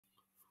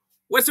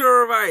What's up,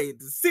 everybody?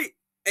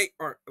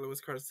 C-A-R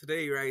Lewis Cards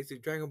today, right? So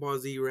Dragon Ball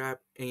Z Rap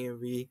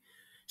AMV.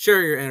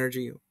 Share your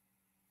energy.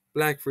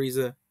 Black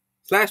Frieza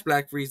 /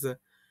 Black Frieza,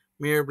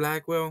 Mirror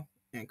Blackwell,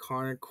 and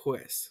Connor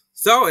Quest.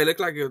 So it looks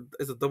like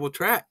it's a double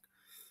track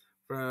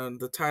from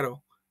the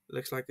title. It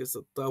looks like it's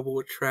a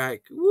double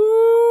track.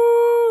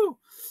 Woo!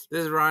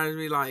 This reminds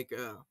me like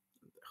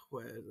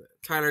what is it?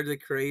 Tyler the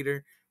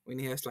Creator when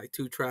he has like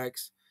two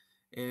tracks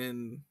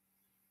in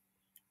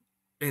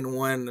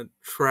one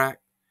track.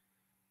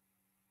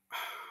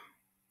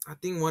 I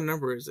think what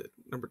number is it?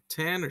 Number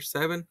 10 or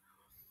 7?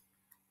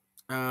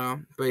 But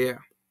yeah.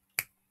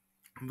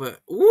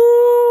 But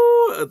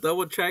woo, a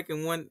double track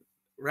in one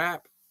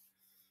rap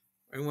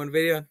in one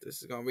video.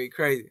 This is gonna be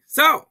crazy.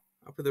 So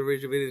I'll put the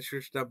original video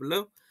description down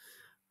below.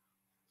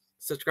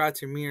 Subscribe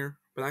to Mirror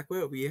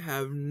Blackwell if you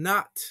have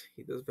not.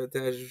 He does a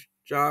fantastic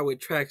job with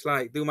tracks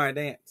like Do My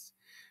Dance,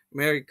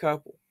 Married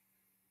Couple,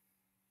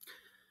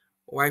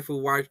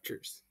 Waifu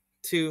Watchers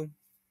 2,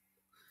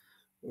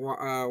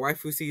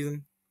 Waifu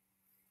Season,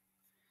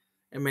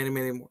 and many,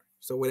 many more.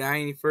 So without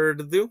any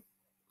further ado,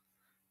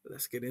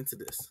 let's get into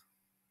this.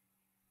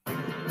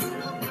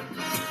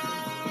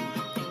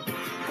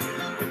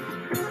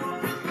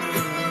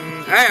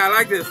 Hey, I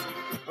like this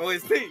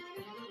OST.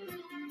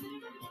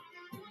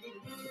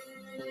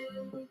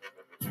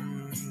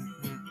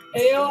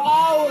 Hey, yo,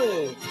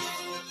 Owen!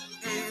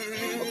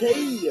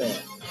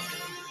 Okay,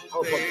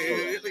 I'll fuck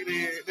this one.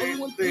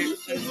 Everyone, please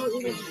schedule an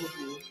interview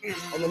with you.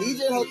 I'm gonna need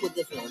your help with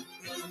this one.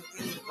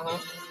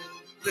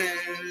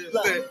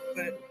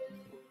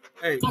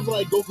 Hey. I feel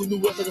like Goku knew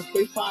what for the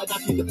space pod, I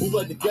see the move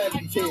like the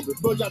gravity chamber.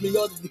 Bro, drop me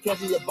others to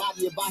catch in your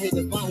body. If I hit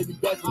the spine, he'll be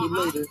back for me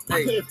later.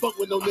 I couldn't fuck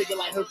with no nigga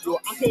like Hercule.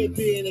 I couldn't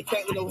be in a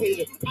cat with no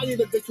hater. I need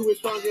a bitch who is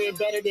stronger and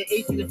better than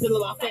 18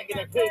 until I'm stacking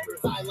that paper.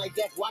 Side like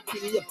that,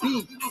 watching me a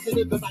beat. I said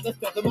it about the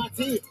stuff of my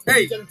team.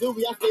 Hey. I stay with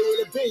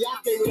a bitch, I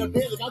stay with a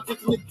bitch, like I'm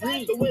just in the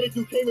dream. The way that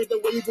you came is the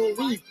way you gon'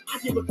 leave. I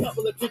keep a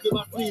couple of tricks in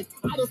my sleeve.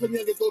 I know some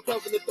niggas go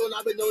tough in the throne.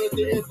 I've been knowing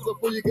the answers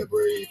before you can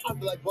breathe. I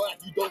feel like, boy,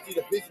 you don't see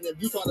the vision.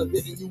 If you saw the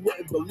vision, you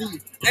wouldn't believe.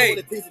 Hey.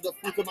 Of the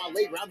fruit of my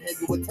labor, I'm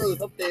hanging with turtles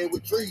up there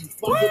with trees.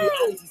 My baby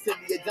honest, he sent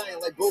me a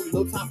giant like Brody,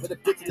 no time for the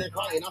bitches and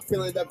crying. I'm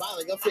feeling the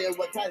violence, I'm saying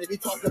what kind of he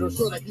talking to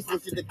short like he's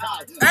switching the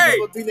tide. Hey!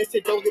 Never been that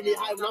shit, don't get me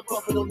high when I'm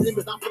puffing on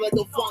nimbus, I feel like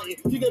I'm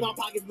flying. She get my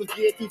pockets was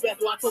getting too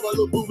fast, so I told my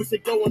little boo we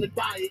should go on a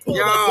diet. Pull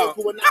Yo! that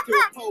Goku and knock to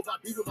a pose, I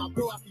beat with my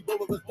bro, I see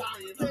both of us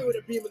dying. Came with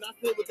a beam and I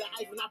slid with the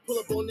ice, when I pull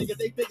up on niggas,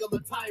 they think I'm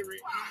a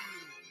tyrant.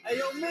 Hey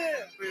yo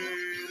man!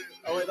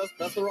 Oh wait,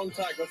 that's the wrong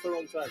tag, that's the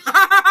wrong tag.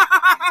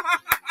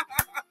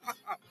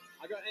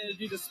 I got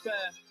energy to spare.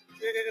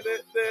 I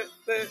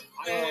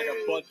got like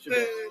a bunch of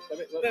it.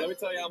 Let me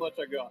tell you how much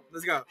I got.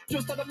 Let's go.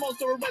 Just had a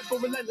monster, a Red Bull,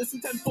 relentless,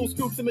 and 10 full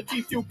scoops in my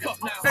G Fuel cup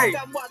now. Hey.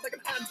 Down wide like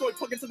an Android,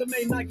 plug into the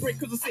main line, great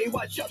cause the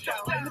city-wide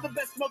shutdown. I'm the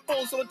best of my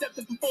phone, so adept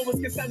at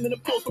performance, can stand in a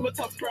pulse from a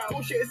tough crowd.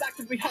 Bullshit is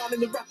actively harming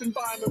the rap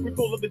environment with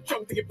all of the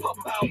junk that you pump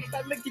out.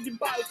 That link in your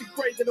bio is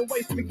great than a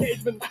waste of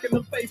engagement, back in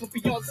the face of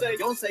Beyonce.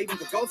 Beyonce,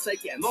 for God's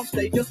sake, yeah, I'm off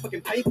stage, just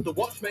fucking pay for the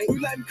watch, mate. Who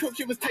let him cook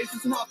shit was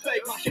tasteless and half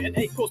fake. My shit an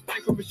 8-course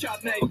bank with a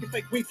Chardonnay. Fucking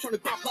fake weed trying to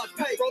grab large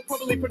pay. Bro,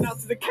 probably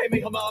pronounced it a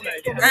K-Mate Hamame.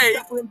 Hey.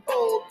 Rapper in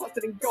bold,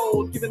 busted in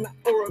gold, giving that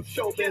aura of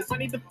showbiz. I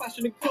need the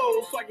fashion and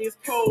clothes, swaggy as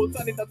codes.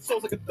 I need that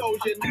soul's like a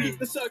dojin. I keep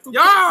the circle.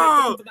 Yo!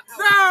 No!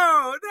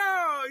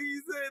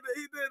 He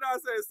did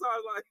not say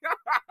songs like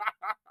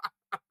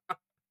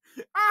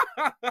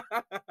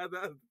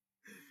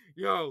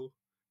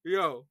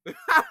Yo.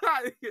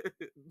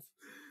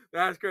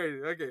 That's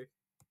crazy. Okay.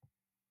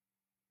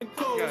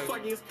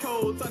 Swaggy as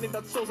codes, I need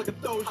that soul's like a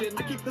dojin.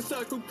 I keep the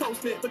circle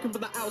close-knit, looking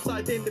from the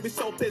outside in. They be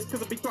so pissed,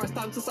 cause I be thrice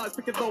times the size,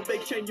 picking no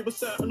big chain. You were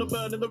certain of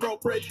burning the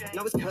rope bridge.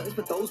 Now it's curtains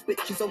for those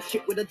bitches, oh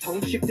shit with a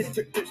tone shift. This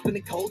drip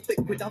spinning cold, thick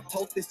with I've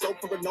told this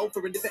over and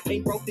over. And if it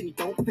ain't broke, then you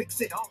don't fix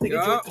it.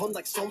 Nigga joint on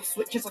like soul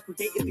switches, I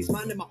created these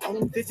man in my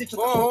own visage.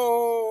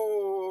 Oh,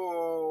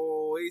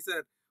 he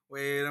said,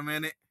 wait a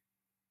minute.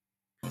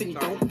 Then you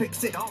don't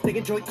fix it.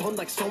 Nigga Joy-Con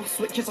like soul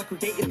switches, I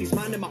created these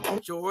man in my own.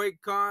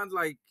 Joy-Cons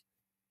like.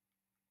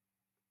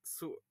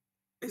 So,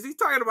 is he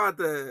talking about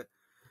the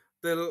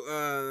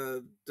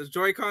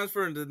Joy-Cons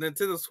for the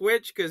Nintendo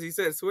Switch? Because he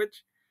said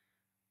Switch.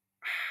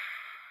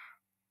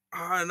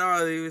 Oh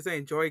no, he was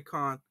saying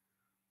Joy-Con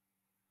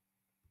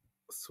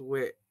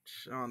Switch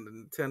on the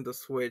Nintendo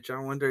Switch. I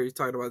wonder if he's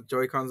talking about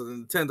Joy-Cons on the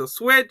Nintendo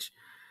Switch.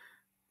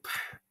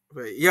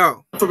 But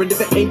yo, for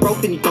if it ain't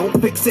broke, then you don't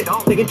fix it.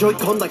 Nigga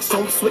Joy-Con like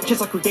soul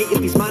switches, I created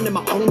these man in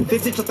my own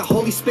visage like the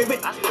Holy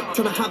Spirit. Trying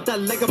to have that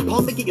leg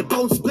upon me, get your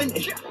bones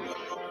splintered.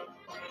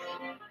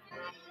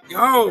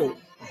 Yo!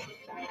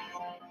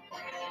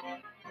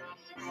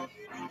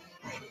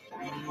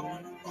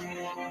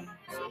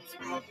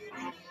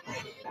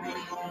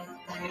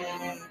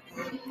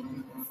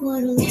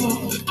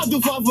 I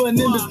do fall for a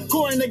ninja.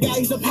 Core in the guy,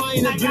 he's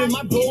applying a grin.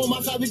 My bro on my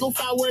side, we go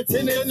fly where it's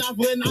in it. Not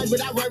for a night,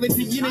 but I rap it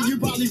to you, and you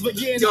probably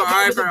forget. Yo,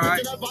 alright, bro,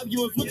 alright.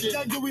 You was switching.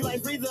 That do we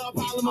like Frieza, a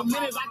problem of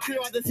minutes. I clear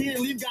out the scene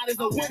and leave God as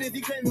the winners.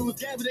 He claimed it was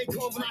gas, but they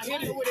called when I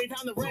hit it. Where they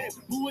time to rap?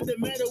 Who with the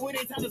matter? Where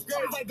they time to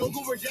scratch? Like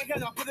Goku reject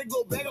and I put it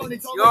go back on. They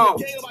talking the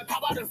game, I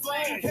pop out the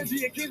flame. Can't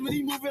be a kid when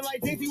he moving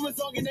like this. He was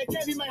talking that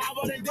cat, he might hop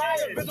on the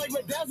dad. But like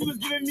with that, he was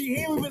giving me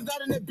hand. We was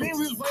not in the bin,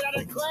 we was right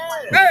out of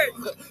class. Hey!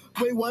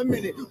 Wait 1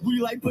 minute, we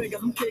like putting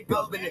got some cake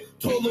up in it.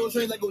 Told little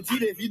train like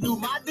Gogeta, if you do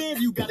my dance,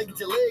 you gotta get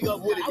your leg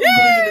up with it.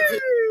 Yeah!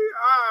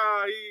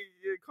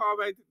 He called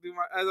back to do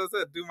my, as I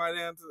said, do my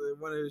dance,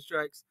 one of his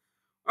tracks.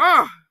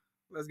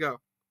 Let's go.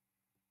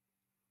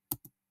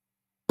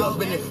 Up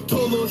in it.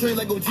 Told little train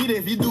like Gogeta,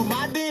 if you do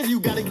my dance,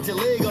 you gotta get your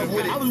leg up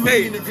with it. I was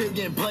really in the crib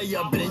getting played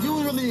up in it. You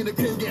was really in the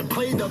crib getting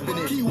played up in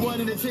it. Keep one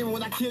in the chamber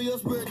when I kill your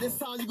spirit. This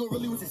time you gon'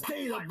 really wish it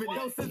stayed up in it.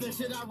 Don't say that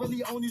shit, I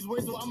really own these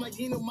words, so I'm like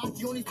Eno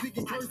Maki, only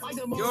speaking curse. I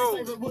got my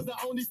favorite was the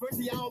only first.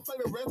 I don't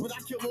favorite rest, but I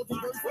kill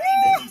multiverse.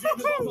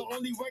 The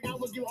only work I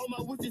would give all my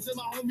wishes to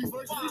my homie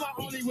first. See my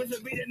only wish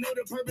would be to know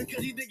the purpose,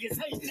 cause he think it's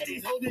hate. And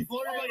he's holding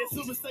flirting like a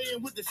super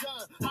saiyan with the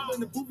shine. I'm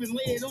in the booth and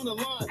laying on the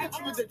line.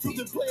 I'm with the truth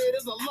and play it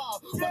as a lie.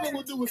 What I'm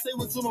gonna do is say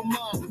what's on my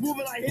mind.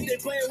 Moving like hit, they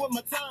playing with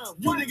my time.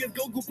 You niggas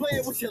Goku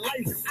playing with your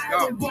life.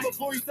 I been book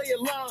before you say a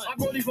line. I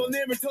brought these from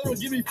them and told them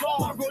give me 5.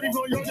 I brought these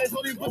from your day,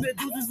 told them put their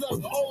deuces up.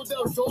 Hold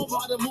up, show them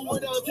how to move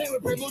it up. Came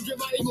with Purple Drip,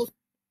 my Eagles.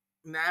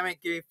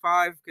 Namek gave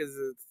 5 because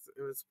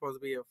it was supposed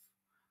to be a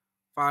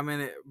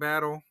 5-minute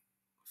battle.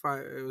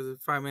 It was a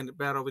 5-minute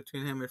battle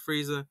between him and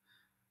Frieza.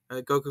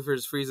 Goku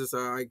versus Frieza, so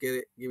I get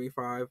it. Give me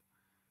 5.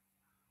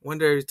 One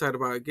day he talked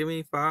about give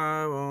me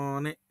 5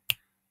 on it.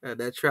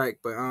 That track,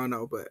 but I don't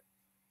know. But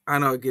I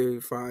know, give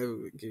you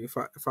 5. Give you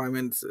 5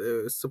 minutes.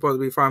 It was supposed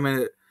to be a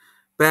 5-minute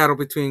battle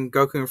between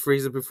Goku and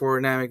Frieza before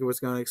Namek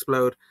was going to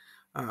explode.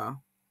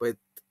 But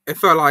it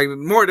felt like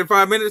more than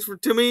 5 minutes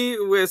to me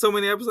with so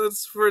many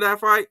episodes for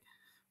that fight.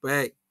 But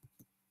hey.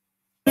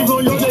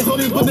 On your day,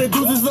 only put their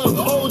deuces up.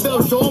 Hold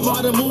up, show them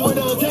how to move it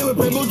up. Came with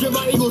Purple Drip,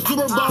 my Eagles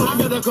super bomb. I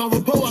got a call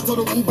for Poe, I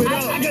told him whoop it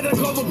up. I got a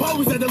call for Poe,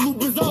 we said the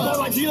loop is up.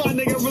 Like G-Line,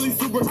 nigga, really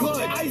super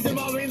clutch. I used to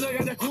my veins, I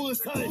got the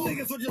coolest touch.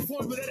 Niggas switch your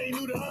forms, but that ain't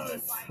new to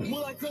us.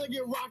 More like could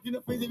get rocked in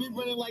the face if he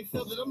running like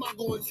something. I'm not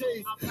going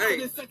chase. Hey.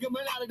 The second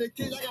man out of the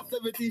cage, I got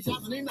 17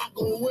 shots and they not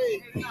going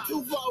away.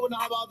 Too far when I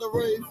hop out the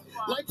race.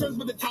 Like Trunks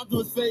with the chop to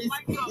his face.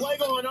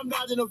 Like on, I'm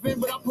dodging the fin,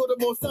 but I put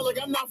him on sell like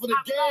I'm not for the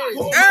game.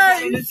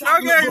 Hey,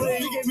 okay.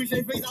 He gave me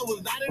shame face, I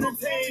was not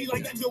entertained.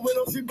 Like that good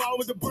widow, she ball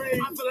with the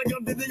brain. I feel like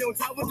I'm Disney on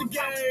top with the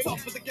game.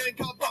 Top with the gang,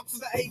 car box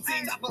with the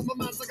 18. That was my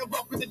man's like a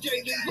rock with the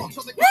J-Lee. Rocks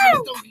on the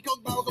ground, Donkey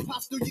Kong barrel, go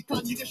past through your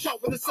clan, you get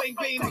shot with the same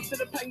beam. Next to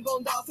the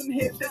penguin, dance and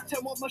hit. This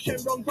 10 off my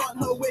Shenron, grant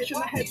her wish.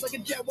 And the head's like a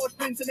jet wash,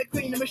 spins in a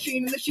cleaner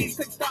machine. And the sheets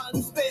quick start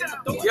and spin.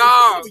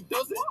 Yo! He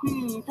does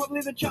it.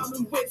 Probably the charm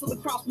and wits, or the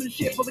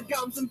craftsmanship, or the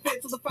guns and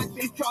fits, or the fact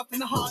that he's dropping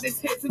the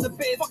hardest hits in the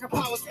biz. Fuck a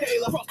power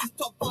scaler. Cross his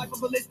top 5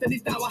 of the list, and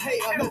he's now a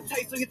hater. No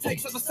taste, so it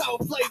takes like a sour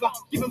flavor.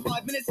 Give him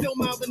 5 minutes,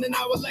 film out, and an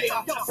hour later.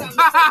 Y'all sound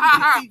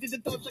the same. He did the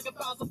dodge like a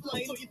thousand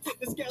flames. So you tip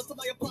the scale till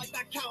I applied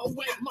that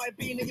counterweight. Might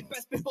be in your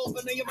best before,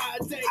 but now you're out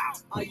of date.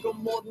 I got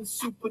more than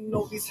super,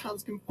 no, these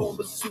hands can form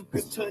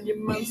bazookas. Turn your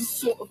man's a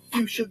sort of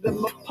fuchsia, then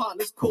my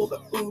partner's called the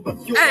Uber.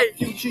 You're the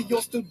future,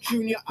 you're still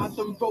junior. I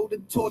done rode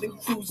and toured in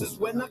cruisers.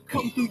 When I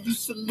come through, you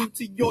salute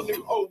to your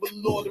new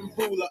overlord and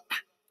ruler.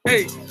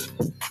 Hey!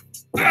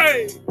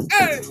 Hey!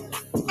 Hey!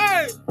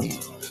 Hey!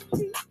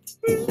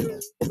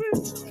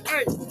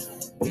 Hey!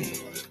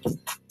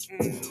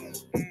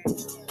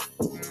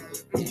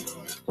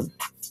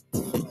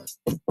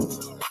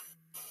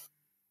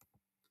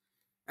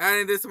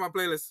 Adding this to my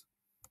playlist.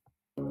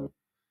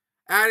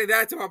 Adding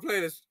that to my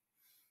playlist.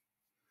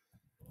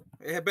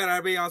 It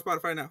better be on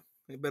Spotify now.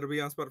 It better be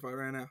on Spotify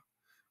right now.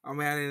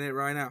 I'm adding it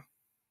right now.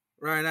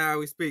 Right now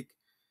we speak.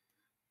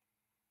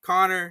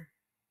 Connor.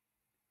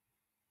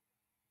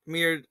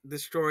 Mir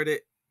destroyed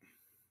it.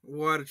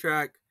 What a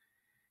track.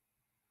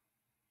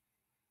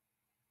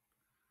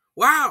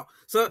 Wow.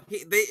 So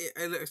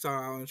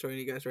sorry, I want to show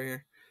you guys right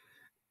here.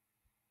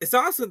 It's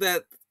awesome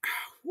that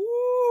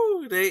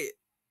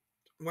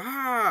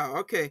wow,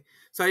 okay.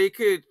 So you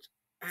could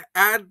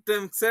add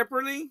them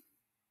separately.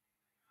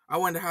 I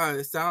wonder how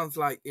it sounds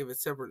like if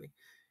it's separately.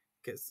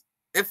 Because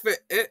if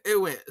it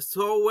went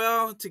so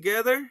well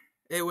together.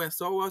 It went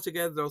so well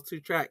together, those 2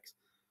 tracks.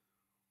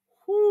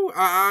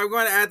 I'm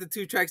going to add the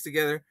 2 tracks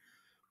together.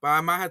 But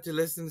I might have to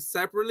listen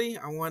separately.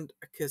 I wonder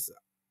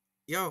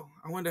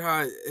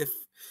how, if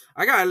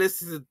I got to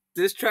listen to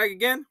this track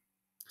again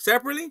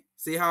separately.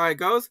 See how it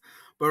goes.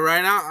 But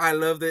right now, I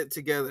loved it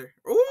together.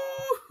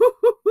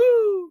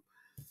 Ooh!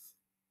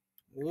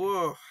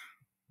 Whoa.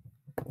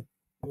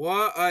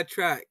 What a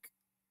track.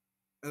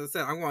 As I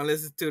said, I'm going to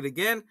listen to it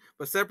again.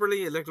 But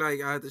separately, it looked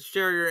like I had to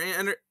share your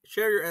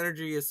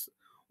energy is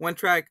one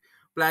track.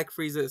 Black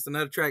Frieza is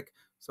another track.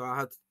 So I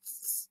have to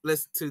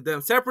listen to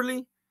them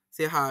separately.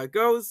 See how it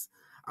goes.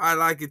 I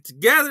like it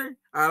together.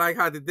 I like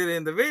how they did it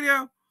in the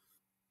video.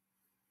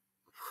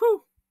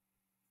 Whew.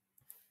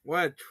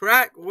 What a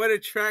track. What a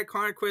track.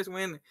 Conquest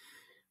went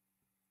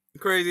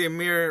crazy and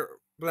Mirror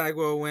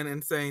Blackwell went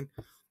insane.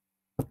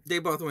 They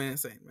both went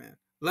insane, man.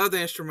 Love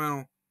the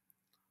instrumental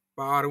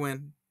by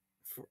Otwin.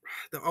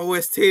 The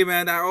OST,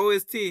 man. That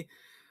OST.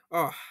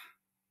 Oh,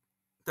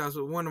 that's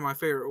one of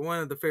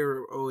the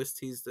favorite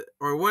OSTs,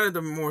 or one of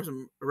the more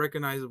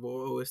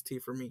recognizable OST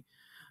for me,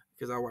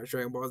 because I watched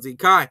Dragon Ball Z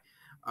Kai.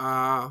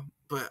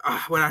 But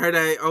when I heard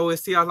that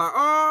OST, I was like,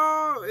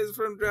 oh, it's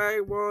from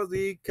Dragon Ball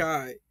Z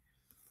Kai.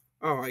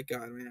 Oh my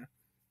god, man.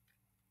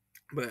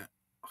 But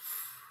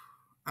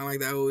I like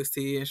that OST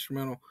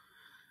instrumental.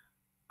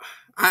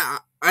 I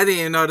didn't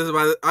even notice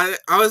about it.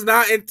 I was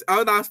not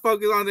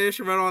focused on the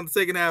instrumental on the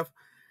second half.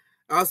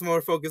 I was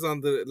more focused on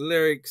the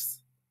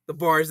lyrics, the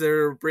bars they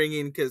were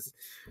bringing, because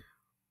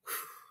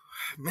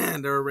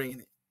man, they were bringing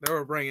it. They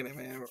were bringing it,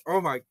 man.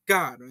 Oh my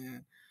god,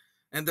 man.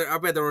 And I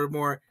bet there were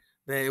more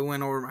that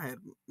went over my head,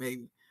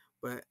 maybe.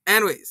 But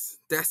anyways,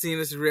 that's the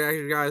this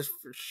reaction, guys,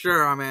 for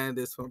sure. I'm adding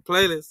this one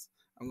playlist.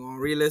 I'm gonna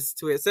re-listen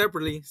to it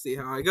separately, see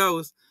how it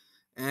goes,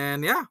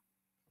 and yeah,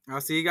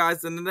 I'll see you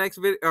guys in the next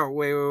video. Oh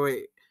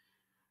wait.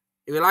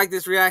 If you like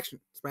this reaction,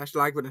 smash the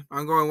like button.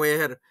 I'm going way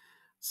ahead.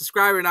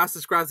 Subscribe or not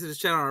subscribe to this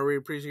channel. I really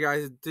appreciate you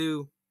guys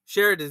do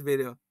share this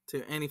video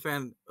to any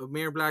fan of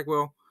Mirror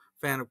Blackwell,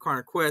 fan of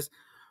Carter Quest,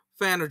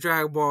 fan of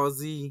Dragon Ball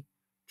Z,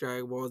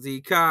 Dragon Ball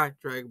Z Kai,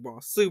 Dragon Ball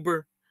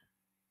Super,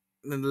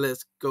 and then the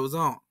list goes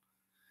on.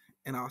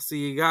 And I'll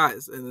see you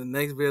guys in the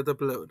next video to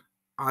upload.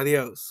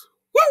 Adios.